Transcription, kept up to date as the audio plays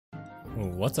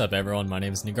What's up everyone, my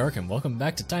name is Negark and welcome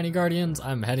back to Tiny Guardians.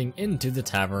 I'm heading into the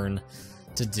tavern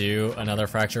to do another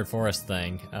Fractured Forest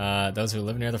thing. Those who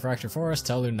live near the Fractured Forest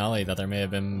tell Lunalie that there may have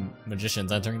been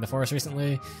magicians entering the forest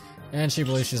recently, and she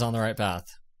believes she's on the right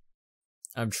path.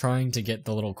 I'm trying to get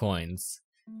the little coins,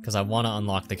 because I want to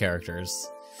unlock the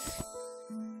characters.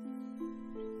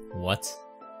 What?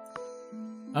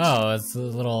 Oh, it's the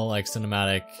little, like,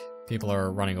 cinematic people are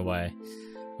running away.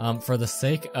 For the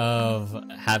sake of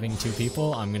having two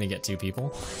people, I'm gonna get two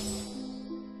people.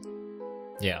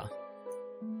 Yeah.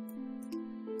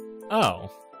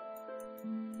 Oh.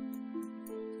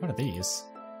 What are these?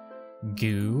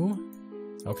 Goo?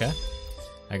 Okay.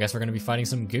 I guess we're gonna be fighting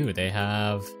some goo. They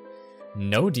have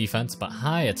no defense, but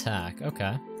high attack.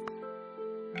 Okay.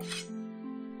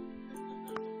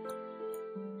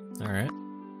 Alright.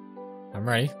 I'm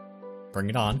ready.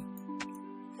 Bring it on.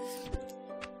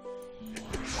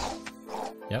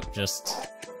 Yep, just...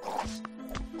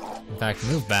 in fact,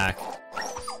 move back.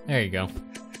 There you go.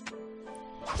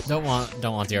 Don't want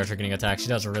the archer getting attacked. She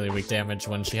does really weak damage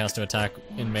when she has to attack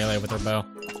in melee with her bow.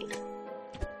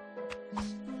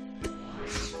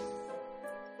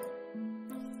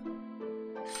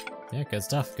 Yeah, good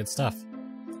stuff, good stuff.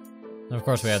 And of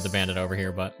course we have the bandit over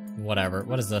here, but whatever.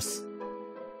 What is this?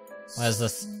 What is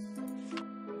this?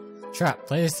 Trap.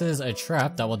 Places a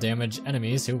trap that will damage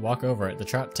enemies who walk over it. The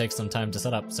trap takes some time to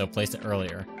set up, so place it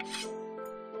earlier.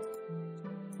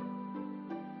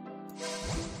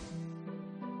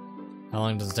 How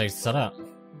long does it take to set up?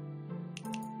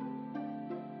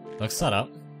 Looks set up.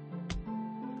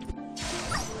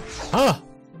 Oh!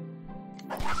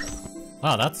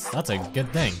 Wow, that's a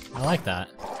good thing. I like that.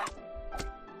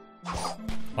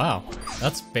 Wow,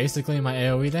 that's basically my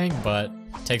AoE thing, but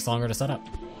takes longer to set up.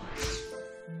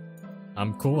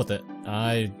 I'm cool with it.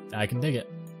 I can dig it.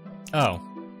 Oh.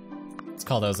 Let's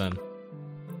call those in.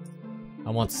 I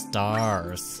want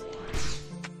stars.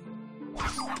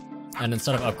 And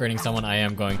instead of upgrading someone, I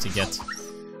am going to get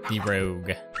the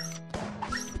rogue.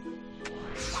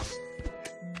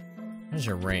 What is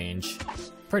your range?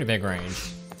 Pretty big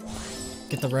range.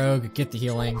 Get the rogue, get the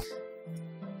healing.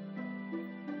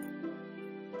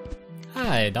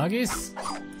 Hi, doggies.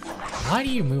 Why do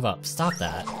you move up? Stop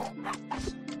that.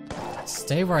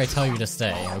 Stay where I tell you to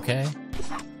stay, okay?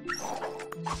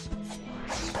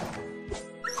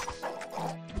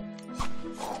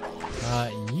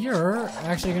 You're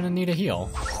actually gonna need a heal.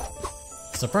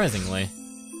 Surprisingly.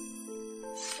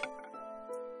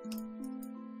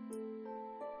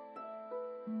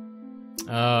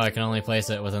 Oh, I can only place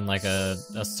it within like a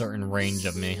certain range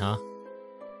of me, huh?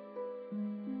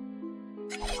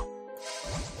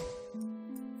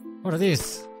 What are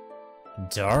these?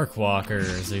 Dark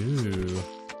walkers, ooh.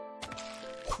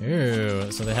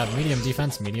 Ooh, so they have medium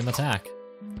defense, medium attack.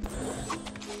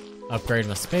 Upgrade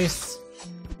with space.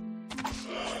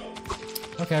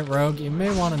 Okay, rogue, you may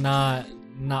want to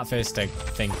not face tank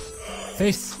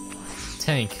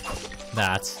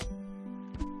that.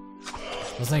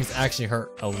 Those things actually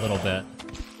hurt a little bit.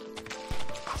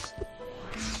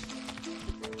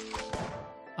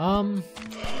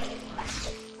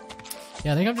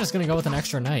 Yeah, I think I'm just gonna go with an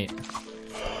extra knight.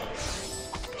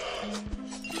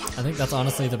 I think that's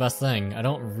honestly the best thing. I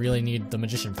don't really need the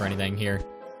magician for anything here.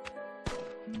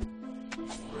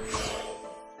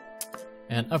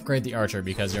 And upgrade the archer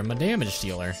because you're my damage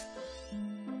dealer.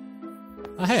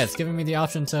 Oh hey, it's giving me the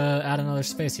option to add another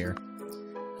space here.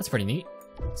 That's pretty neat.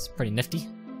 It's pretty nifty.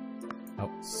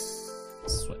 Oh.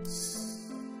 Switch.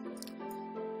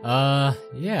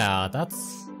 Yeah,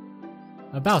 that's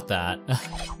about that.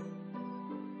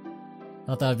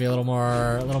 Thought that would be a little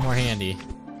more handy.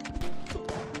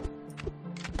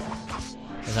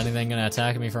 Is anything gonna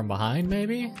attack me from behind,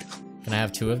 maybe? Can I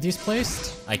have two of these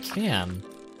placed? I can.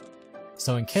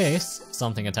 So in case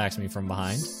something attacks me from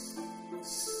behind.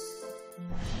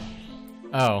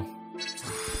 Oh.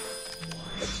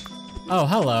 Oh,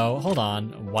 hello. Hold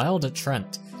on. Wild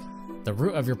Trent. The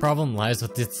root of your problem lies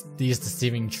with these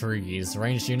deceiving trees.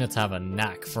 Ranged units have a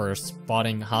knack for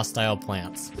spotting hostile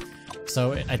plants.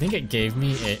 So I think it gave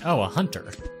me a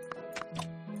hunter.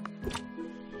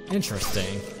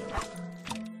 Interesting.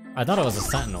 I thought it was a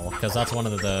sentinel, because that's one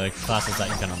of the classes that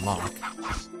you can unlock.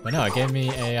 But no, it gave me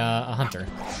a hunter.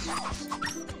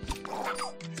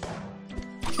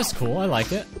 Just cool, I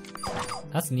like it.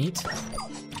 That's neat.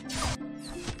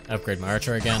 Upgrade my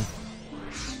archer again.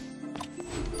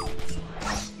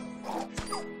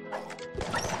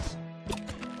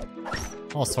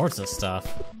 All sorts of stuff.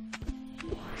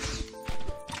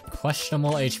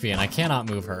 Questionable HP, and I cannot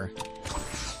move her.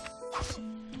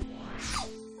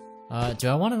 Do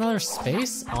I want another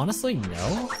space? Honestly,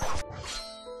 no.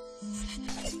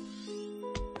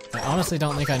 I honestly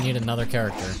don't think I need another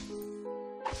character.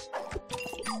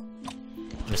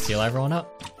 Just heal everyone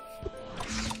up.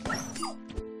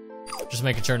 Just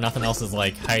making sure nothing else is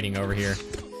like hiding over here.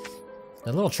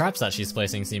 The little traps that she's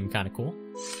placing seem kind of cool.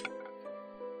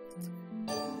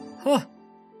 Huh.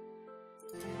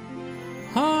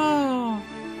 Huh.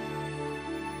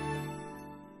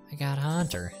 I got a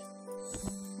hunter.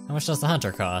 How much does the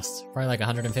hunter cost? Probably like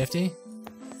 150?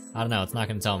 I don't know, it's not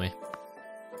gonna tell me.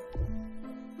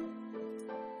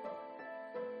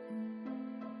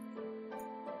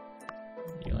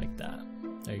 You like that.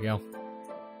 There you go.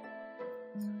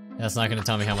 That's not gonna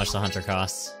tell me how much the hunter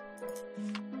costs.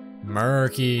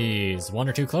 Murkies! 1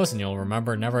 or 2 close and you'll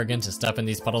remember never again to step in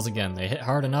these puddles again. They hit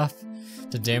hard enough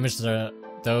to damage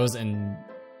those in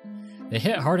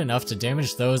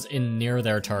near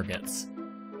their targets.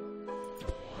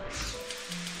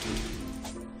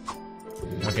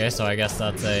 Okay, so I guess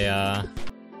that's a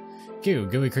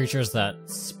gooey creatures that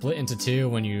split into 2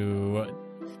 when you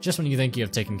think you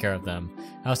have taken care of them.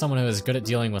 How someone who is good at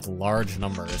dealing with large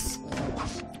numbers.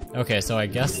 Okay, so I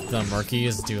guess the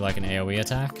Murkies do like an AoE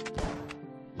attack.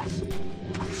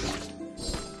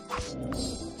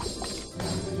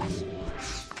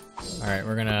 Alright,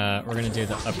 we're gonna do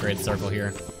the upgrade circle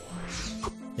here.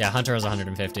 Yeah, Hunter is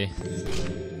 150.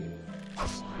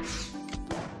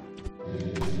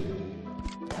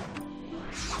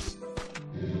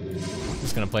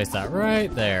 Just gonna place that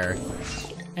right there.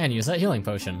 And use that healing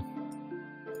potion.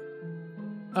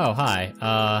 Oh, hi.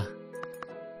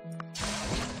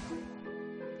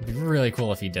 It'd be really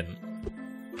cool if you didn't.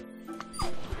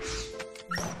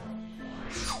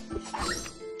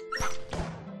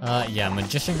 Yeah,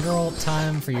 Magician Girl,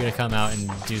 time for you to come out and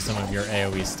do some of your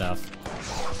AoE stuff.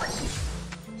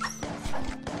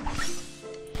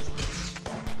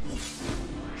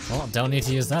 Well, don't need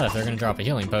to use that if they're gonna drop a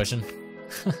healing potion.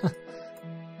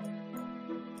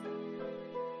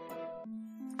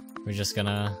 We're just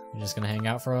gonna hang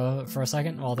out for a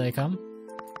second while they come.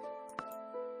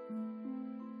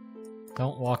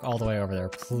 Don't walk all the way over there,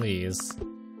 please.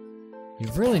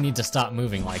 You really need to stop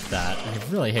moving like that.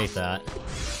 I really hate that.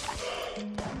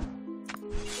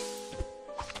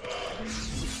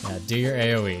 Yeah, do your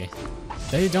AoE.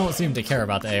 They don't seem to care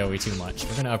about the AoE too much.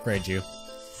 We're gonna upgrade you.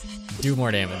 Do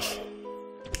more damage.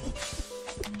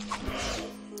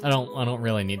 I don't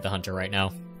really need the hunter right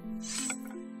now.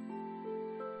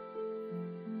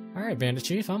 Alright, Bandit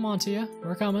Chief, I'm on to you.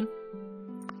 We're coming.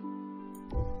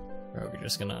 We're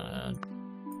just gonna...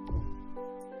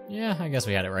 Yeah, I guess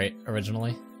we had it right,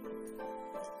 originally.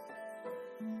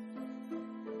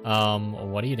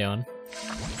 What are you doing?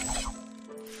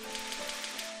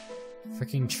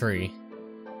 Freaking tree.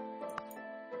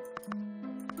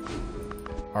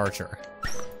 Archer.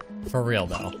 For real,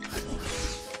 though.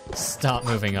 Stop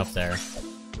moving up there.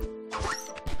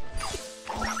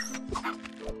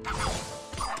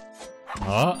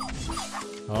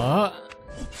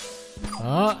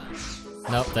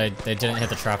 Nope, they didn't hit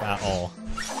the trap at all.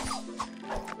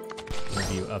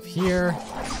 Move you up here.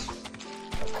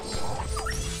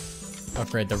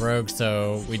 Upgrade the rogue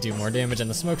so we do more damage in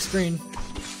the smoke screen.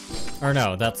 Or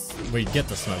no, we get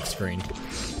the smoke screen.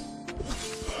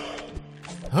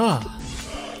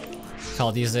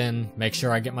 Call these in, make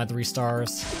sure I get my 3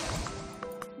 stars.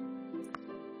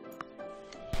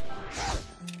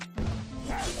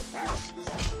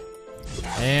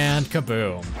 And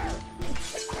kaboom.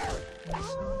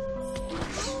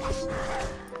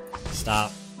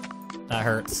 Stop. That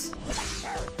hurts.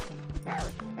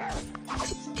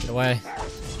 Get away.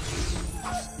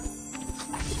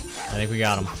 I think we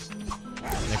got him. I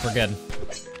think we're good.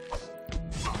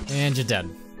 And you're dead.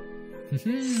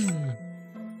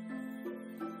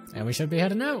 And we should be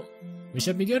heading out. We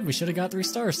should be good. We should have got 3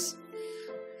 stars.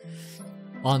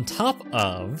 On top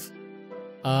of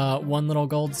 1 little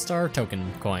gold star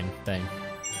token coin thing.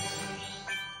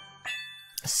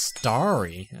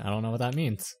 Starry. I don't know what that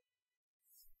means.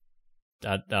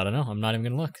 I don't know. I'm not even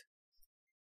gonna look.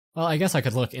 Well, I guess I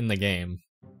could look in the game.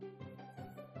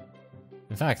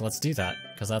 In fact, let's do that,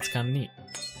 because that's kind of neat.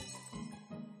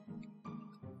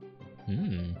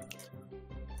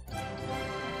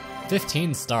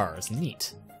 15 stars.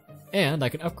 Neat. And I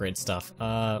can upgrade stuff.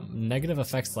 Negative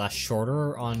effects last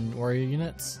shorter on warrior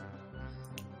units.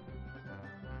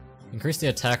 Increase the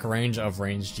attack range of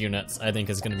ranged units, I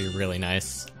think is going to be really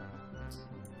nice.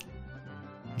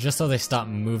 Just so they stop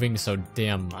moving so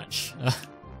damn much.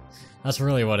 That's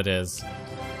really what it is.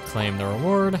 Claim the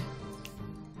reward.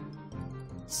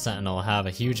 Sentinel will have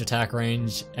a huge attack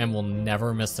range and will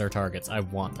never miss their targets. I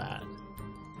want that.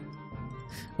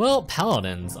 Well,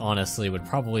 Paladins, honestly, would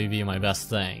probably be my best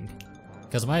thing.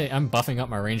 Because I'm buffing up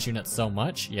my ranged units so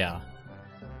much. Yeah.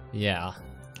 Yeah.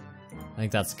 I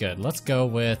think that's good. Let's go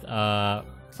with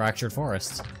Fractured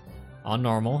Forest. On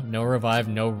normal. No revive,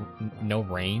 no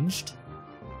ranged.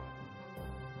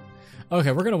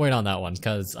 Okay, we're gonna wait on that one,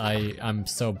 because I'm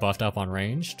so buffed up on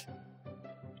ranged.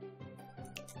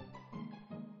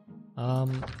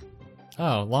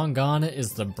 Oh, long gone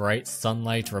is the bright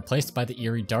sunlight replaced by the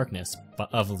eerie darkness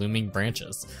of looming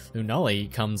branches.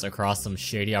 Lunalie comes across some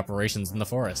shady operations in the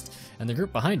forest, and the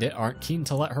group behind it aren't keen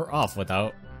to let her off with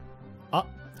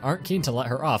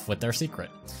their secret.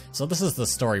 So this is the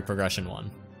story progression one.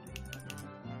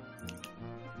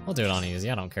 We'll do it on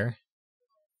easy, I don't care.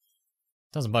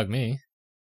 Doesn't bug me.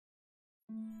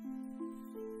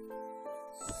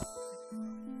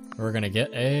 We're gonna get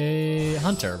a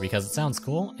hunter because it sounds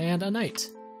cool, and a knight.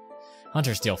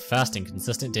 Hunters deal fast and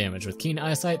consistent damage. With keen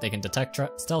eyesight, they can detect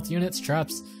stealth units.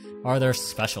 Traps are their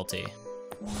specialty.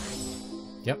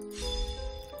 Yep.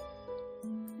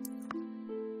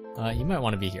 You might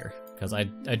want to be here, because I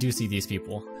do see these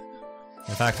people.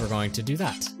 In fact, we're going to do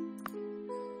that.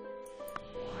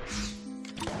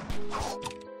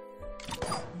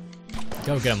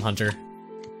 Go get him, hunter.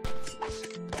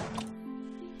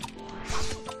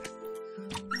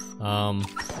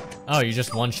 Oh, you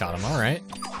just one-shot him, alright.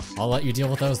 I'll let you deal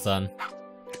with those then.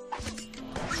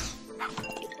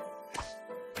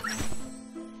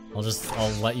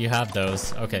 I'll let you have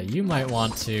those. Okay, you might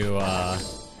want to,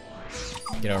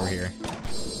 get over here.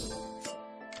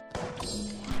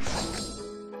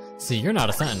 See, you're not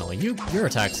a sentinel. Your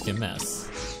attacks can miss.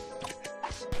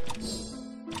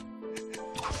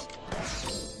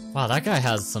 Wow, that guy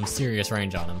has some serious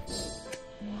range on him.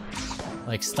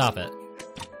 Like, stop it.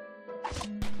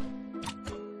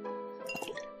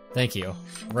 Thank you.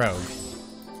 Rogue.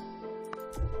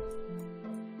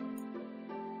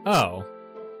 Oh.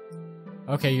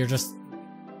 Okay, you're just...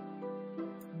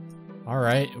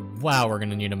 Alright. Wow, we're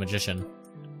gonna need a magician.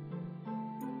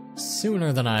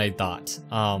 Sooner than I thought.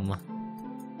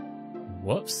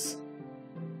 Whoops.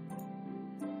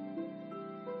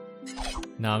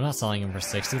 No, I'm not selling him for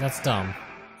 60, that's dumb.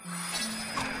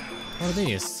 What are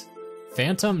these?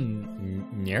 Phantom...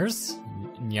 Nyars?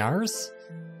 Nyars?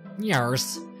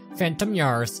 Nyars. Phantom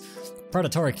Nyars.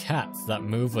 Predatory cats that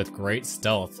move with great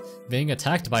stealth. Being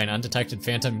attacked by an undetected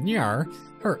Phantom Nyar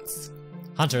hurts.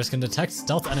 Hunters can detect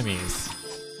stealth enemies.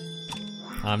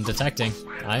 I am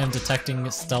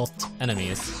detecting stealth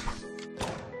enemies.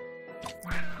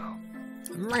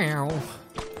 Meow.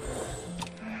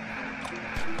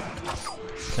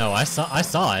 No, I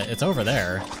saw it. It's over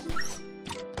there.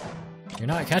 You're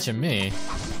not catching me.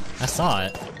 I saw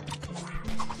it.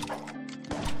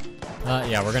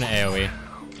 Yeah, we're gonna AoE.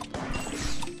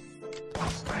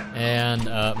 And,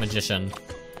 Magician.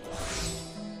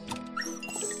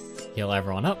 Heal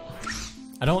everyone up.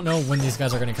 I don't know when these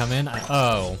guys are gonna come in.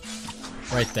 Oh,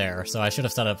 right there. So I should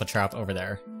have set up a trap over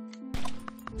there.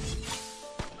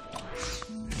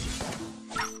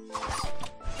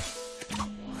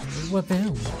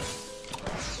 Wha-boom.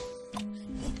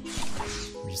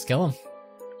 Just kill him.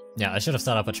 Yeah, I should have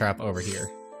set up a trap over here.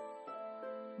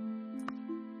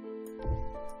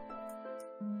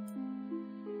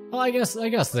 Well, I guess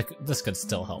this could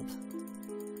still help.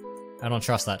 I don't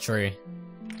trust that tree.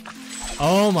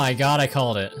 Oh my god, I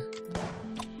called it.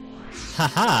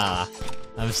 Haha!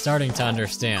 I'm starting to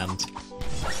understand.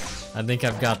 I think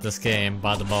I've got this game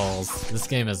by the balls. This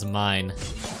game is mine.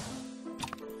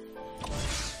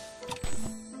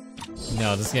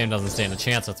 No, this game doesn't stand a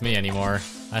chance with me anymore.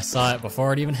 I saw it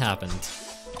before it even happened.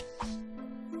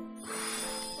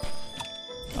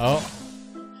 Oh.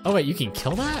 Oh wait, you can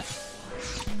kill that?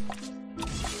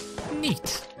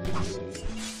 Neat.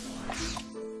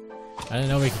 I didn't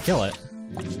know we could kill it.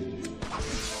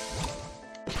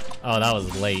 Oh, that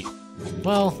was late.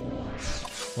 Well,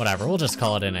 whatever, we'll just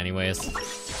call it in anyways.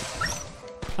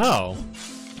 Oh.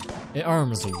 It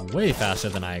arms way faster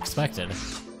than I expected.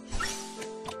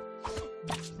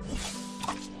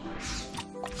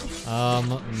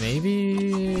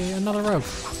 Maybe another rogue.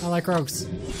 I like rogues.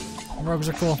 Rogues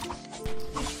are cool.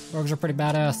 Rogues are pretty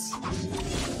badass.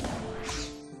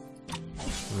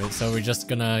 Wait, so we're just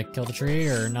gonna kill the tree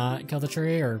or not kill the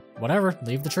tree or whatever?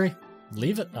 Leave the tree.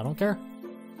 Leave it, I don't care.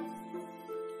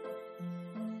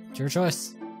 It's your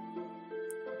choice.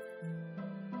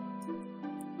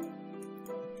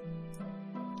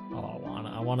 Oh,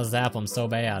 I wanna zap him so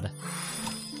bad.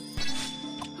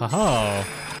 Ho-ho!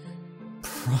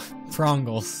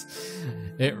 Prongles.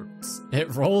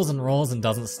 It rolls and rolls and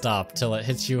doesn't stop till it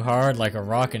hits you hard like a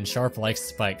rock and sharp like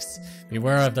spikes.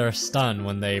 Beware of their stun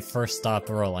when they first stop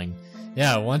rolling.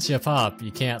 Yeah, once you pop,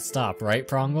 you can't stop, right,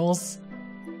 Prongles?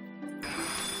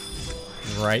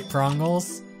 right,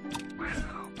 Prongles?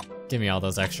 Give me all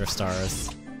those extra stars.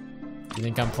 You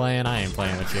think I'm playing? I ain't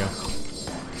playing with you.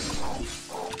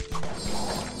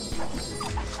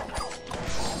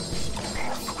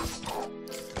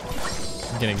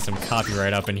 I'm getting some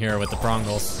copyright up in here with the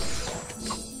Prongles.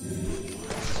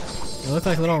 They look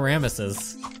like little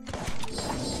Ramuses.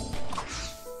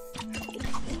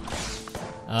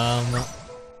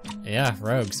 Yeah,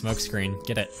 rogue, smokescreen,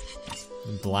 get it.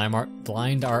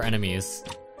 Blind our enemies.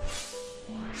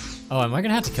 Oh, am I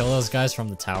gonna have to kill those guys from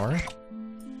the tower?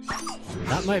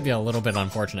 That might be a little bit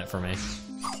unfortunate for me.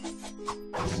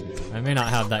 I may not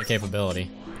have that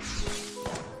capability.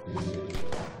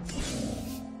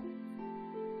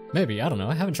 Maybe, I don't know,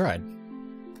 I haven't tried.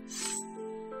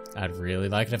 I'd really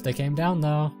like it if they came down,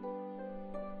 though.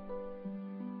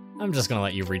 I'm just gonna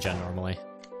let you regen normally.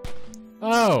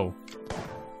 Oh!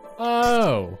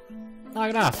 Oh!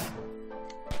 Knock it off!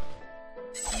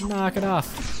 Knock it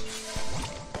off!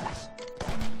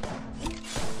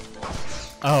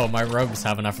 Oh, my rogues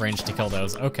have enough range to kill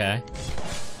those. Okay.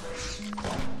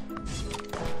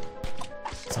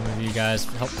 Some of you guys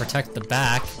help protect the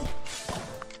back.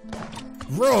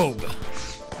 Rogue!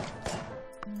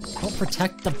 Help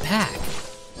protect the back.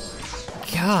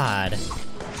 God.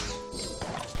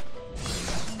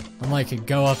 I'm like,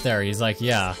 go up there. He's like,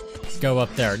 yeah, go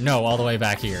up there. No, all the way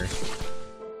back here.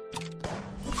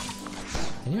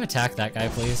 Can you attack that guy,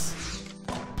 please?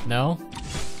 No?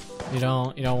 You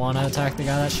don't want to attack the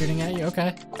guy that's shooting at you?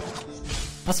 Okay.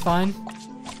 That's fine.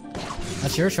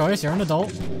 That's your choice. You're an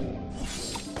adult.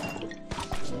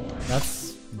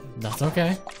 That's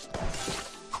okay.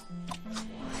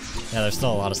 Yeah, there's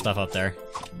still a lot of stuff up there.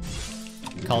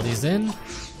 Call these in.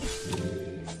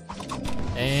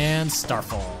 And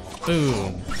Starfall.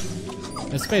 Boom.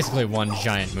 It's basically one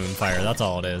giant moonfire, that's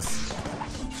all it is.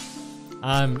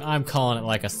 I'm calling it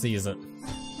like I sees it.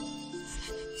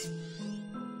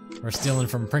 We're stealing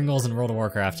from Pringles and World of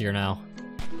Warcraft here now.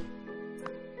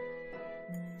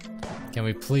 Can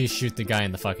we please shoot the guy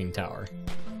in the fucking tower?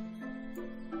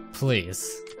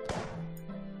 Please.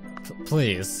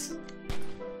 Please.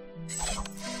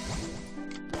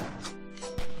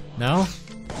 No?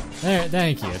 There,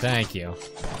 thank you, thank you.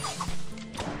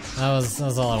 That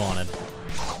was all I wanted.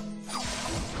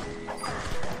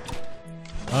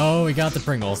 Oh, we got the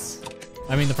Pringles.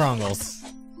 I mean the Prongles.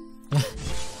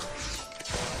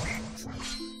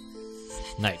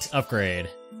 Night upgrade.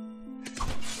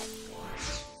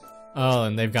 Oh,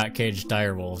 and they've got caged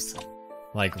direwolves.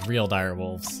 Like real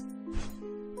direwolves.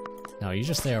 No, you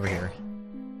just stay over here.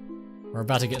 We're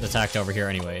about to get attacked over here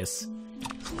anyways.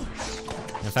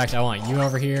 In fact, I want you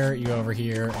over here,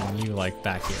 and you like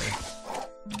back here.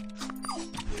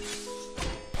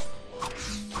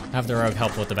 Have the rogue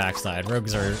help with the backside.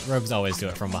 Rogues always do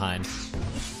it from behind.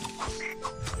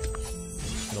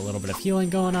 Get a little bit of healing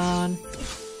going on.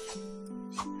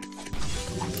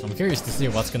 I'm curious to see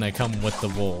what's gonna come with the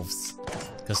wolves,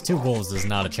 because 2 wolves is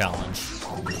not a challenge.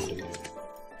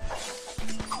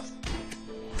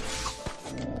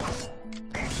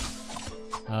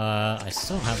 I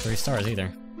still don't have 3 stars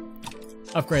either.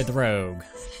 Upgrade the rogue.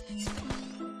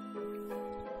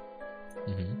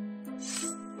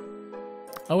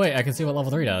 Oh wait, I can see what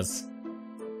level 3 does.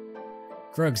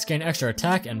 Rogues gain extra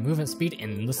attack and movement speed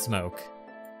in the smoke.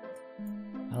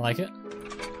 I like it.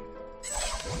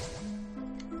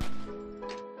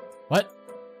 What?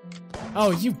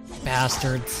 Oh, you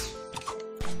bastards.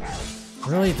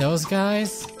 Really, those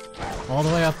guys? All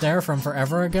the way up there from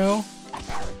forever ago?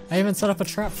 I even set up a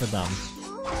trap for them.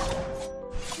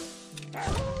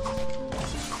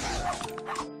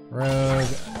 Rogue,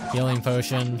 healing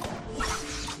potion.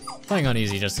 Playing on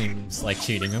easy just seems like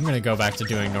cheating. I'm gonna go back to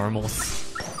doing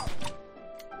normals.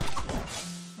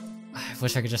 I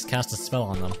wish I could just cast a spell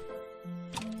on them.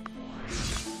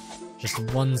 Just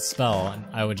one spell, and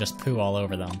I would just poo all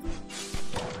over them.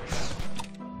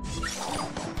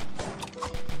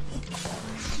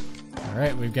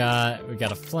 Alright, we've got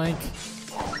a flank.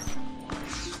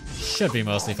 Should be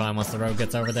mostly fine once the rogue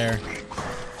gets over there.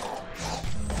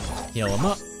 Heal him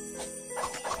up.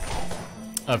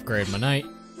 Upgrade my knight.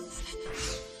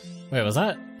 Wait, was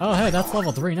that? Oh, hey, that's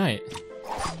level 3 knight.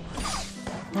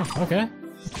 Oh, okay.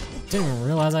 Didn't even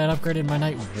realize I had upgraded my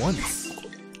knight once.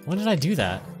 When did I do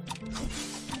that?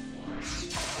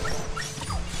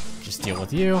 Just deal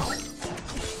with you.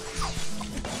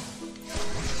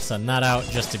 Send that out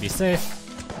just to be safe.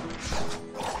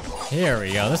 Here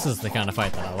we go. This is the kind of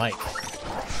fight that I like.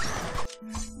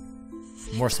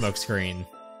 More smoke screen.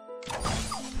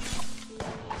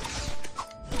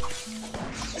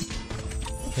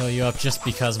 Heal you up just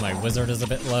because my wizard is a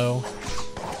bit low.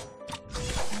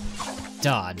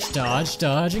 Dodge, dodge,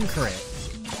 dodge, and crit.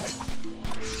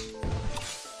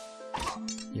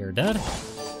 You're dead.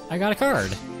 I got a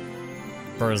card.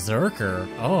 Berserker.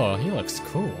 Oh, he looks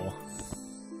cool.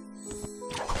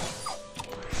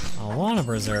 I want a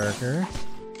Berserker.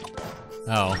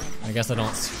 Oh, I guess I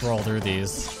don't scroll through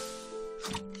these.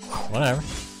 Whatever.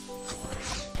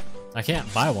 I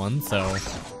can't buy one, so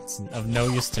it's of no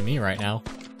use to me right now.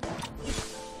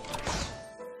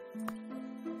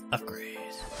 Upgrade.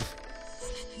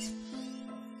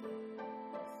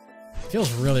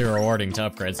 Feels really rewarding to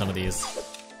upgrade some of these.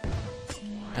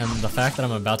 And the fact that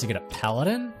I'm about to get a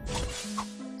paladin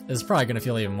is probably going to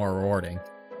feel even more rewarding.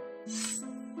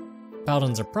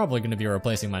 Paladins are probably going to be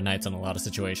replacing my knights in a lot of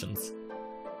situations.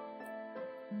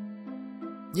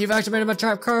 You've activated my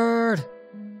trap card!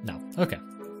 No, okay.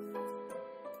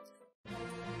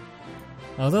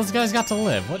 Oh, those guys got to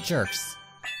live, what jerks.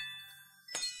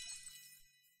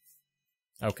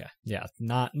 Okay, yeah,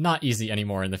 not easy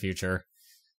anymore in the future.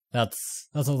 That's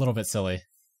a little bit silly.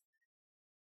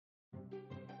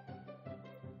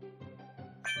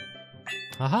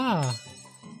 Haha!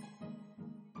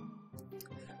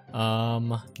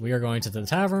 We are going to the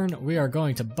tavern. We are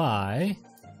going to buy...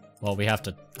 Well, we have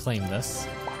to claim this.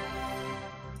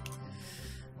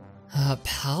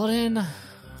 Paladin?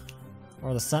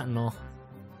 Or the Sentinel?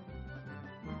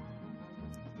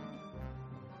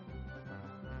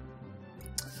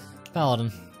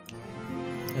 Paladin.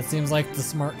 It seems like the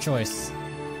smart choice.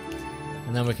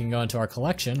 And then we can go into our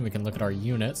collection. We can look at our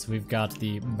units. We've got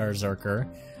the Berserker.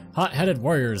 Hot-headed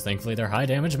warriors. Thankfully, their high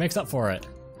damage makes up for it.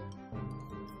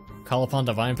 Call upon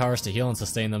divine powers to heal and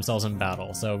sustain themselves in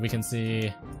battle. So we can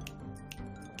see...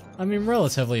 I mean,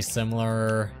 relatively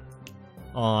similar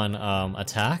on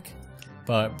attack,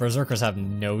 but Berserkers have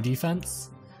no defense,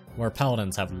 where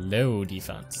Paladins have low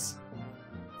defense.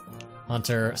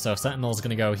 Hunter, so Sentinel's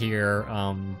gonna go here,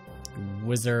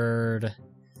 Wizard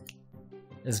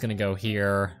is gonna go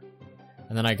here,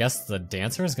 and then I guess the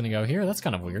Dancer is gonna go here? That's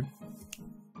kind of weird.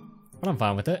 But I'm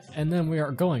fine with it. And then we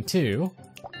are going to...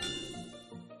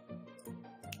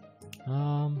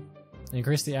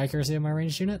 increase the accuracy of my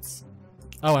ranged units?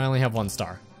 Oh, I only have 1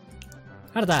 star.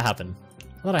 How did that happen?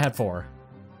 I thought I had 4.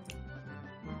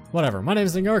 Whatever, my name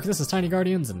is Negark, this is Tiny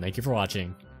Guardians, and thank you for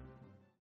watching.